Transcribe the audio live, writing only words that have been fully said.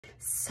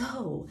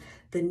So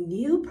the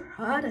new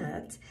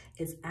product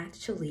is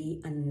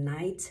actually a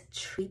night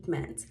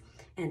treatment,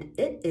 and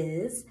it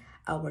is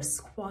our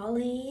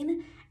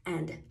Squalane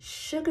and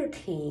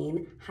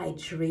Sugarcane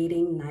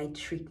Hydrating Night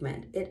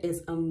Treatment. It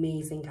is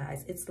amazing,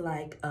 guys. It's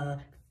like a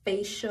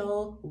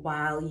facial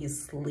while you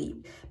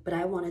sleep, but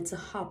I wanted to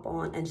hop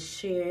on and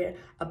share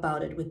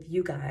about it with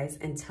you guys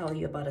and tell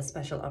you about a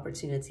special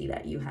opportunity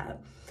that you have.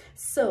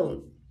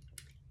 So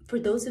for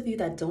those of you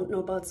that don't know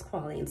about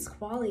squalane,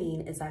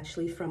 squalane is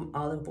actually from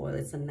olive oil.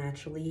 It's a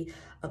naturally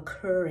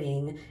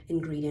occurring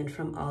ingredient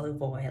from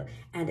olive oil,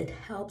 and it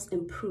helps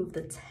improve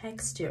the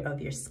texture of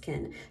your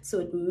skin. So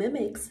it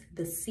mimics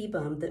the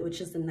sebum,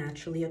 which is the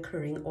naturally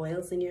occurring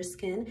oils in your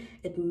skin.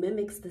 It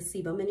mimics the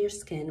sebum in your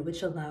skin,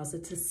 which allows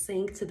it to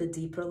sink to the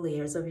deeper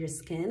layers of your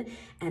skin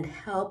and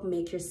help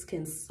make your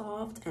skin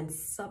soft and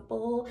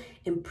supple,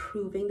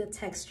 improving the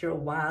texture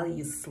while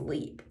you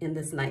sleep in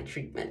this night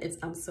treatment.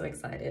 I'm so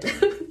excited.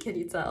 Can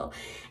you tell?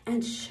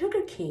 And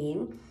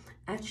sugarcane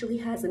actually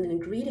has an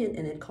ingredient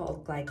in it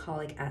called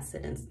glycolic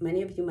acid, and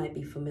many of you might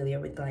be familiar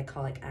with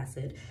glycolic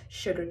acid.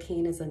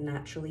 Sugarcane is a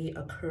naturally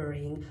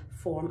occurring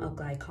form of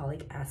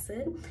glycolic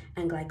acid,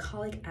 and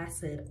glycolic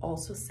acid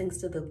also sinks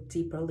to the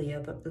deeper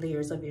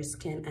layers of your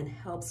skin and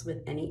helps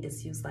with any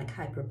issues like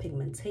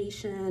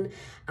hyperpigmentation,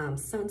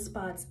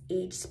 sunspots,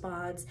 age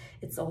spots.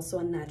 It's also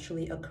a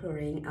naturally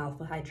occurring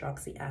alpha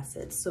hydroxy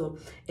acid, so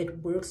it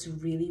works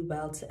really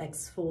well to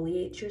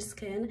exfoliate your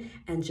skin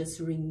and just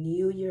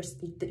renew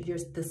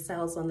the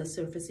cells on the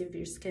surface of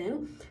your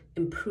skin,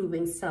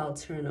 improving cell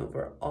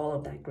turnover, all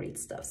of that great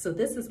stuff. So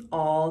this is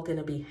all going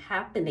to be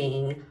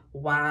happening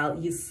while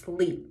you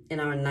sleep in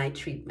our night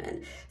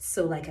treatment.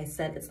 So like I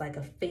said, it's like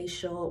a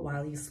facial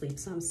while you sleep.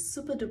 So I'm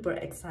super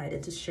duper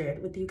excited to share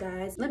it with you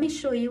guys. Let me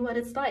show you what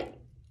it's like.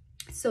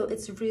 So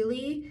it's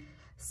really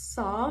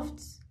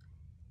soft.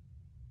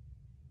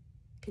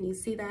 Can you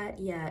see that?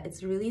 Yeah,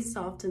 it's really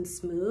soft and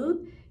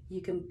smooth. You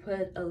can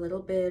put a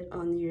little bit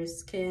on your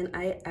skin.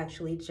 I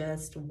actually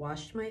just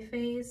washed my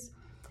face.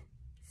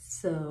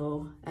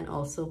 So, and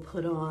also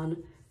put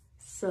on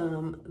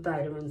some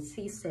vitamin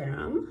C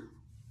serum.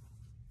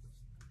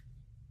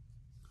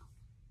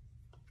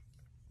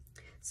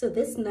 So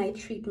this night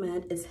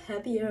treatment is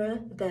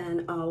heavier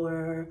than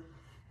our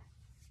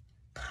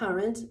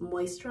current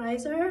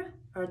moisturizer,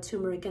 our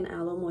turmeric and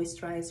aloe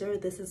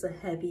moisturizer. This is a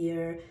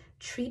heavier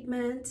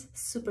treatment,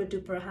 super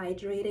duper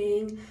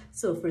hydrating.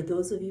 So for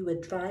those of you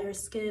with drier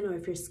skin, or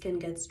if your skin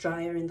gets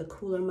drier in the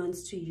cooler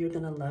months too, you're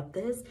gonna love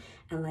this.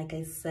 And like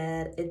I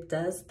said, it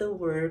does the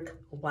work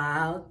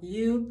while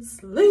you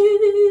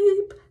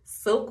sleep.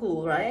 So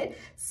cool, right?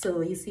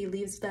 So you see,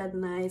 leaves that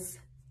nice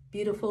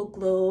beautiful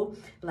glow.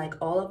 Like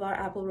all of our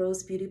Apple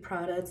Rose Beauty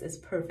products, is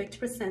perfect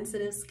for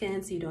sensitive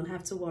skin, so you don't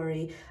have to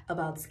worry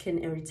about skin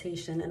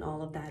irritation and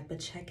all of that. But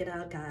check it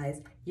out,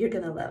 guys. You're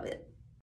gonna love it.